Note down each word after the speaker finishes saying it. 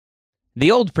The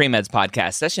Old Pre-Meds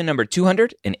Podcast, session number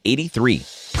 283.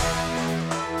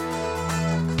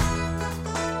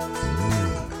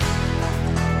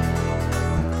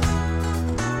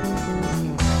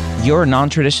 You're a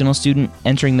non-traditional student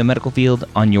entering the medical field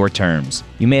on your terms.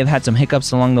 You may have had some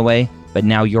hiccups along the way, but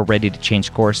now you're ready to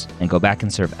change course and go back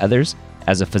and serve others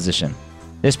as a physician.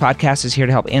 This podcast is here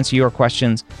to help answer your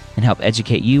questions and help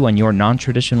educate you on your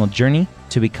non-traditional journey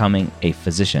to becoming a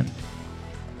physician.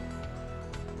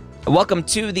 Welcome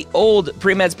to the Old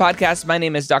Pre-Meds Podcast. My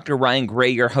name is Dr. Ryan Gray,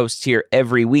 your host here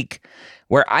every week,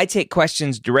 where I take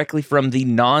questions directly from the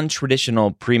non-traditional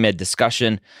pre-med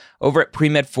discussion over at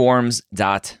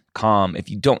premedforums.com. If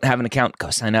you don't have an account,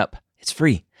 go sign up. It's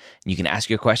free. You can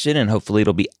ask your question, and hopefully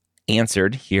it'll be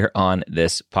answered here on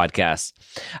this podcast.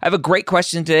 I have a great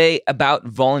question today about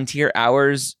volunteer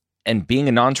hours and being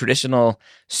a non-traditional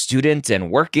student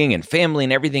and working and family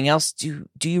and everything else. Do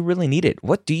you really need it?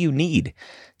 What do you need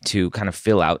to kind of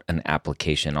fill out an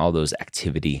application, all those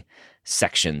activity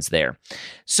sections there?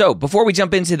 So before we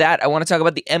jump into that, I want to talk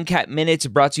about the MCAT Minutes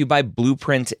brought to you by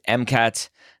Blueprint MCAT.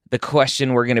 The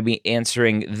question we're going to be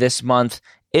answering this month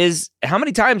is, how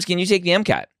many times can you take the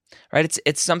MCAT? Right?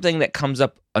 It's something that comes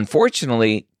up,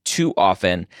 unfortunately, too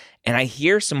often. And I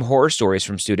hear some horror stories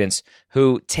from students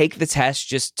who take the test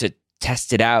just to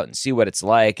test it out and see what it's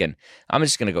like. And I'm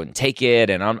just going to go and take it,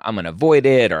 and I'm going to avoid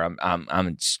it, or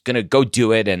I'm just going to go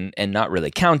do it and not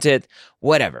really count it,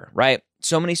 whatever, right?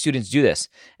 So many students do this,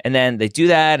 and then they do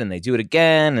that and they do it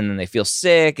again, and then they feel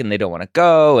sick and they don't want to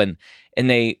go. And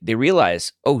they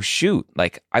realize, oh shoot,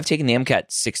 like I've taken the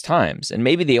MCAT 6 times, and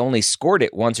maybe they only scored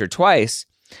it once or twice,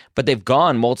 but they've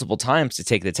gone multiple times to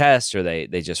take the test, or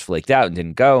they just flaked out and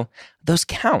didn't go. Those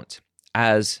count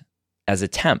as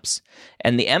attempts.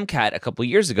 And the MCAT a couple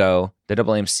years ago, the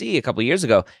AAMC a couple years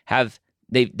ago,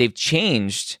 they've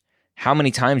changed how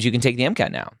many times you can take the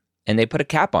MCAT now. And they put a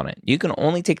cap on it. You can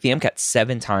only take the MCAT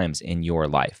 7 times in your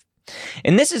life.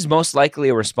 And this is most likely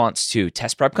a response to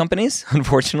test prep companies,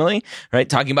 unfortunately, right?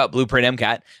 Talking about Blueprint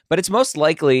MCAT, but it's most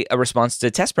likely a response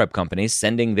to test prep companies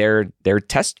sending their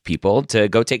test people to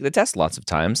go take the test lots of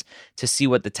times to see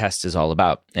what the test is all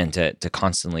about and to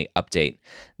constantly update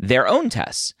their own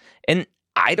tests. And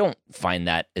I don't find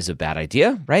that as a bad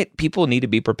idea, right? People need to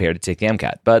be prepared to take the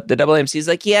MCAT. But the AAMC is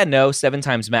like, yeah, no, 7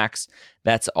 times max.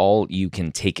 That's all you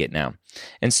can take it now.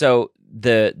 And so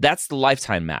that's the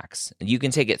lifetime max. You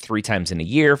can take it 3 times in a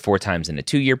year, 4 times in a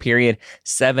 2-year period,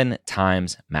 7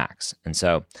 times max. And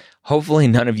so hopefully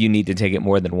none of you need to take it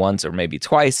more than once or maybe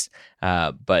twice,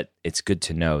 but it's good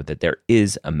to know that there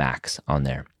is a max on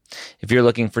there. If you're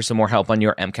looking for some more help on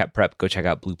your MCAT prep, go check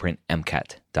out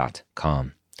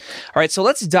blueprintmcat.com. All right, so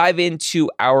let's dive into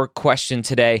our question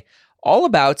today, all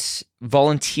about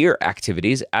volunteer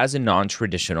activities as a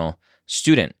non-traditional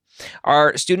student.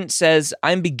 Our student says,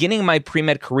 I'm beginning my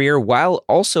pre-med career while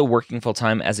also working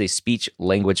full-time as a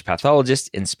speech-language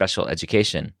pathologist in special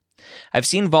education. I've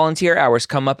seen volunteer hours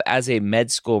come up as a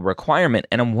med school requirement,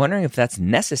 and I'm wondering if that's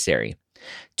necessary.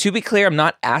 To be clear, I'm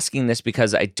not asking this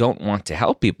because I don't want to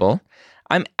help people.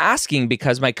 I'm asking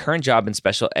because my current job in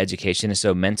special education is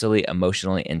so mentally,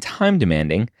 emotionally, and time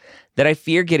demanding that I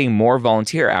fear getting more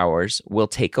volunteer hours will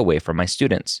take away from my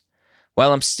students.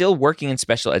 While I'm still working in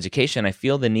special education, I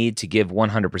feel the need to give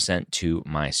 100% to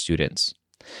my students.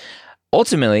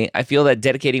 Ultimately, I feel that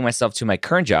dedicating myself to my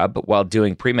current job while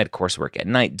doing pre-med coursework at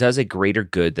night does a greater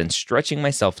good than stretching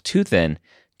myself too thin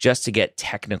just to get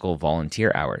technical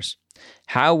volunteer hours.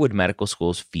 How would medical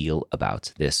schools feel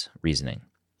about this reasoning?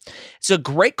 It's a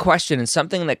great question, and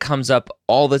something that comes up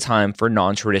all the time for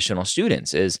non-traditional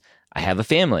students is, I have a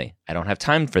family. I don't have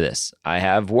time for this. I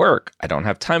have work. I don't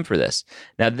have time for this.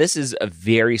 Now, this is a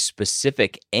very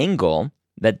specific angle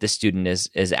that the student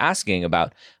is asking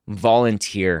about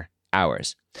volunteer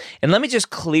hours. And let me just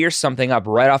clear something up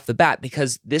right off the bat,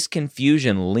 because this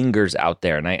confusion lingers out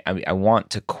there, and I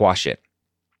want to quash it.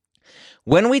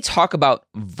 When we talk about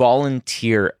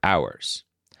volunteer hours,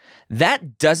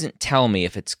 that doesn't tell me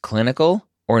if it's clinical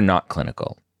or not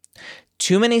clinical.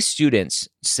 Too many students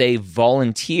say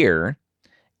volunteer,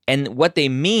 and what they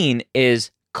mean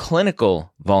is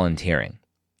clinical volunteering.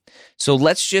 So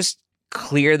let's just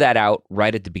clear that out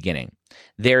right at the beginning.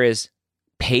 There is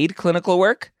paid clinical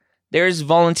work. There is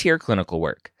volunteer clinical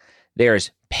work.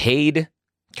 There's paid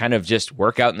kind of just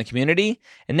work out in the community,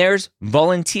 and there's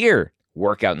volunteer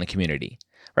work out in the community,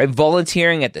 right?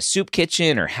 Volunteering at the soup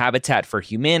kitchen or Habitat for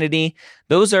Humanity,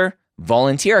 those are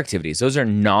volunteer activities. Those are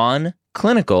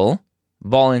non-clinical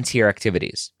volunteer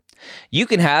activities. You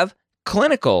can have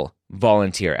clinical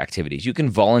volunteer activities. You can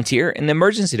volunteer in the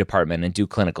emergency department and do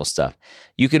clinical stuff.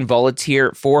 You can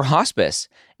volunteer for hospice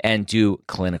and do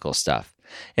clinical stuff.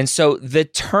 And so the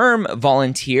term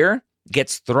volunteer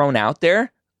gets thrown out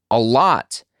there a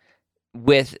lot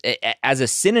as a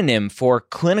synonym for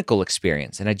clinical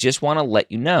experience. And I just want to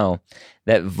let you know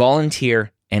that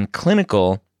volunteer and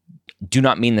clinical do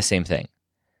not mean the same thing.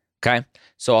 Okay?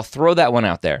 So I'll throw that one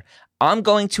out there. I'm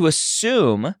going to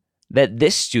assume that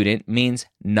this student means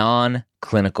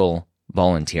non-clinical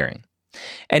volunteering.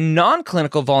 And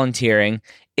non-clinical volunteering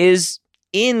is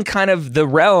in kind of the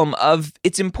realm of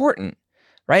it's important,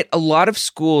 right? A lot of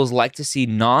schools like to see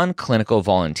non-clinical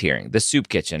volunteering, the Soup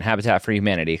Kitchen, Habitat for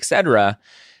Humanity, etc.,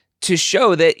 to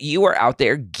show that you are out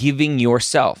there giving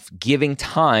yourself, giving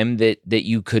time that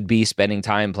you could be spending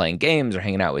time playing games or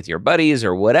hanging out with your buddies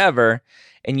or whatever,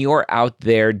 and you're out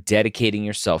there dedicating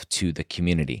yourself to the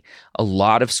community. A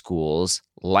lot of schools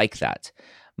like that.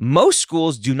 Most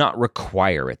schools do not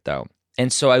require it, though.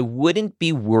 And so I wouldn't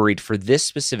be worried for this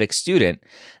specific student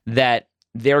that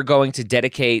they're going to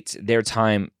dedicate their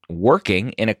time working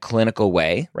in a clinical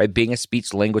way, right? Being a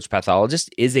speech language pathologist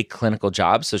is a clinical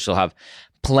job, so he'll have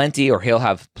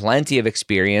plenty of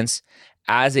experience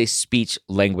as a speech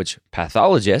language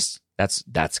pathologist.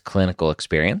 That's clinical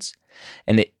experience.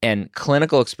 And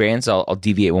clinical experience, I'll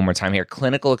deviate one more time here.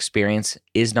 Clinical experience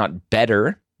is not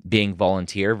better being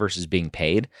volunteer versus being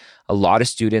paid. A lot of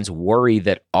students worry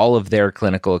that all of their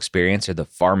clinical experience, or the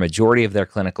far majority of their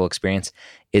clinical experience,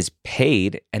 is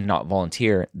paid and not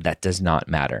volunteer. That does not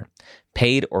matter.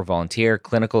 Paid or volunteer,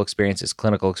 clinical experience is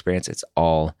clinical experience. It's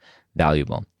all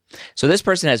valuable. So this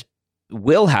person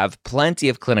will have plenty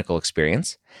of clinical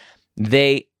experience.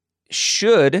 They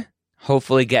should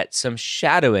hopefully get some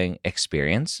shadowing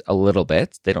experience a little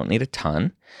bit. They don't need a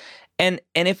ton. And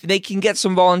if they can get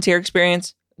some volunteer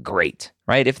experience, great,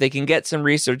 right? If they can get some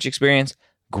research experience,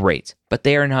 great. But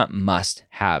they are not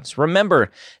must-haves. Remember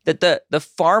that the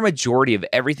far majority of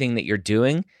everything that you're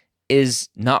doing is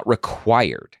not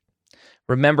required.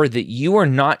 Remember that you are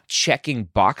not checking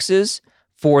boxes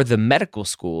for the medical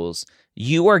schools.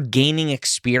 You are gaining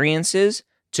experiences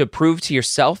to prove to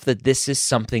yourself that this is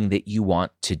something that you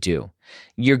want to do.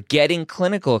 You're getting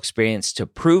clinical experience to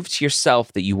prove to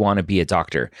yourself that you want to be a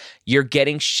doctor. You're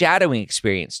getting shadowing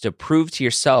experience to prove to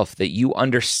yourself that you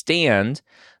understand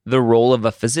the role of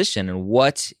a physician and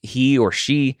what he or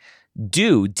she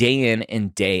do day in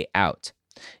and day out.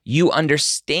 You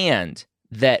understand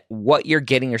that what you're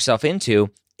getting yourself into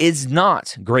is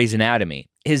not Grey's Anatomy,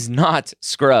 is not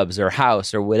Scrubs or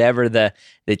House or whatever the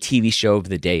TV show of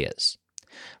the day is.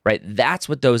 Right? That's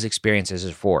what those experiences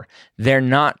are for. They're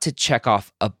not to check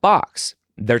off a box.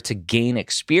 They're to gain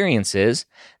experiences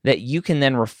that you can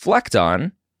then reflect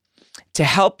on to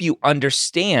help you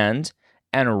understand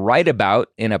and write about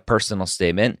in a personal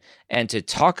statement and to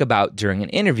talk about during an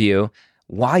interview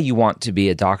why you want to be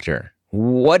a doctor,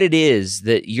 what it is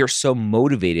that you're so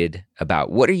motivated about.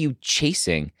 What are you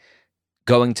chasing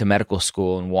going to medical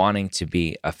school and wanting to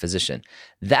be a physician?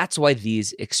 That's why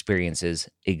these experiences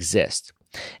exist.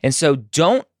 And so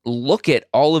don't look at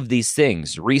all of these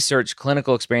things, research,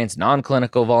 clinical experience,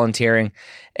 non-clinical volunteering,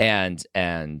 and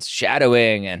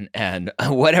shadowing, and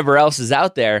whatever else is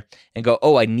out there, and go,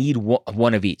 oh, I need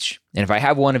one of each. And if I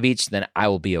have one of each, then I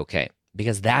will be okay.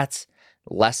 Because that's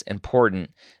less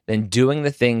important than doing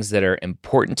the things that are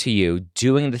important to you,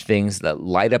 doing the things that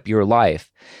light up your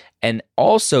life, and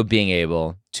also being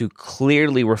able to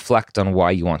clearly reflect on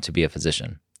why you want to be a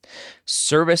physician.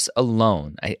 Service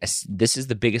alone, this is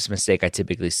the biggest mistake I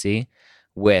typically see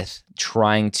with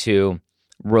trying to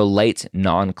relate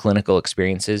non-clinical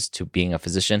experiences to being a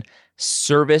physician.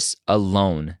 Service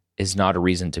alone is not a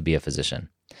reason to be a physician.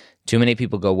 Too many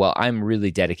people go, well, I'm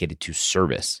really dedicated to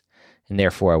service, and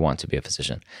therefore I want to be a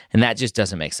physician. And that just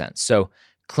doesn't make sense. So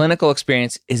clinical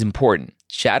experience is important.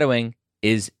 Shadowing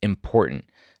is important.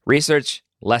 Research,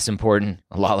 less important,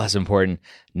 a lot less important.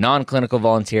 Non-clinical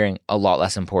volunteering, a lot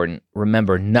less important.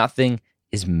 Remember, nothing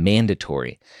is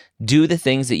mandatory. Do the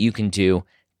things that you can do.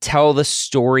 Tell the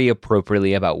story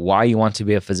appropriately about why you want to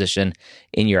be a physician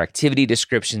in your activity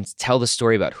descriptions. Tell the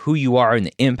story about who you are and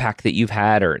the impact that you've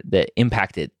had or the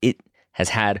impact that it has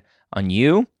had on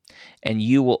you. And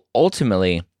you will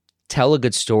ultimately tell a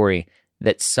good story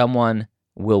that someone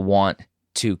will want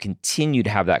to continue to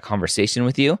have that conversation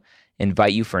with you,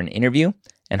 invite you for an interview,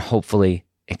 and hopefully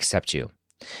accept you.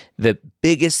 The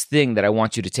biggest thing that I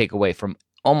want you to take away from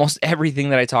almost everything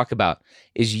that I talk about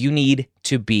is you need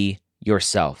to be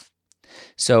yourself.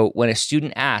 So when a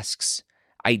student asks,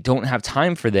 I don't have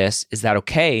time for this, is that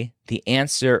okay? The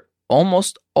answer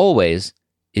almost always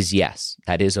is yes,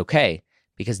 that is okay,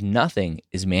 because nothing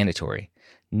is mandatory.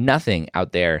 Nothing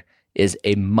out there is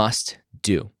a must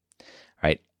do,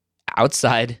 right?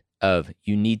 Outside of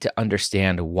you need to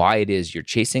understand why it is you're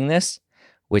chasing this,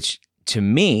 which to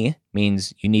me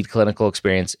means you need clinical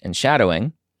experience in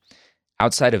shadowing.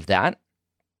 Outside of that,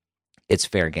 it's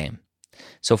fair game.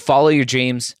 So follow your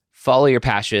dreams, follow your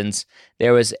passions.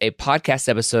 There was a podcast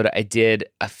episode I did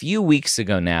a few weeks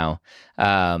ago now.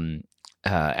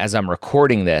 As I'm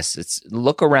recording this, it's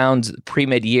look around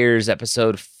pre-med years,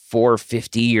 episode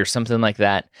 450 or something like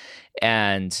that.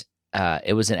 And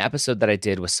it was an episode that I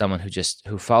did with someone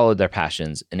who followed their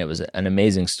passions. And it was an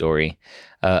amazing story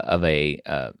of a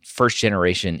first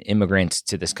generation immigrant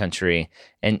to this country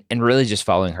and really just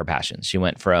following her passions. She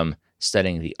went from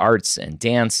studying the arts and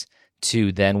dance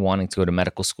to then wanting to go to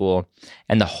medical school.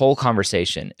 And the whole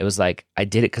conversation, it was like, I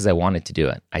did it because I wanted to do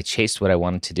it. I chased what I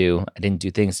wanted to do. I didn't do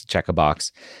things to check a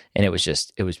box. And it was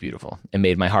beautiful. It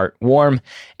made my heart warm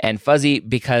and fuzzy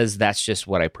because that's just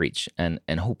what I preach. And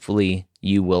hopefully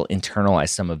you will internalize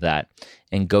some of that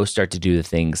and go start to do the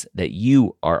things that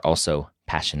you are also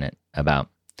passionate about.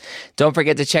 Don't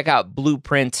forget to check out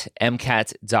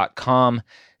blueprintmcat.com.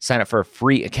 Sign up for a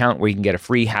free account where you can get a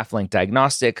free half-length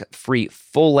diagnostic, free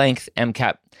full-length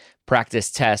MCAT practice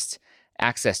test,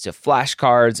 access to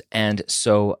flashcards, and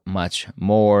so much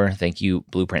more. Thank you,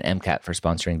 Blueprint MCAT, for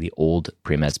sponsoring the Old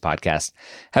Premeds podcast.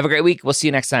 Have a great week. We'll see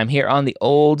you next time here on the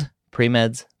Old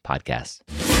Premeds podcast.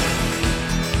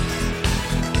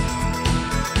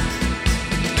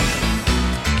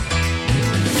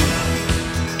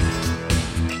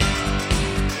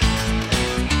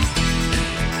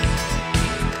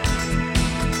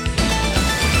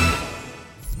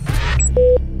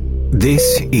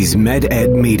 This is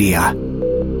MedEd Media.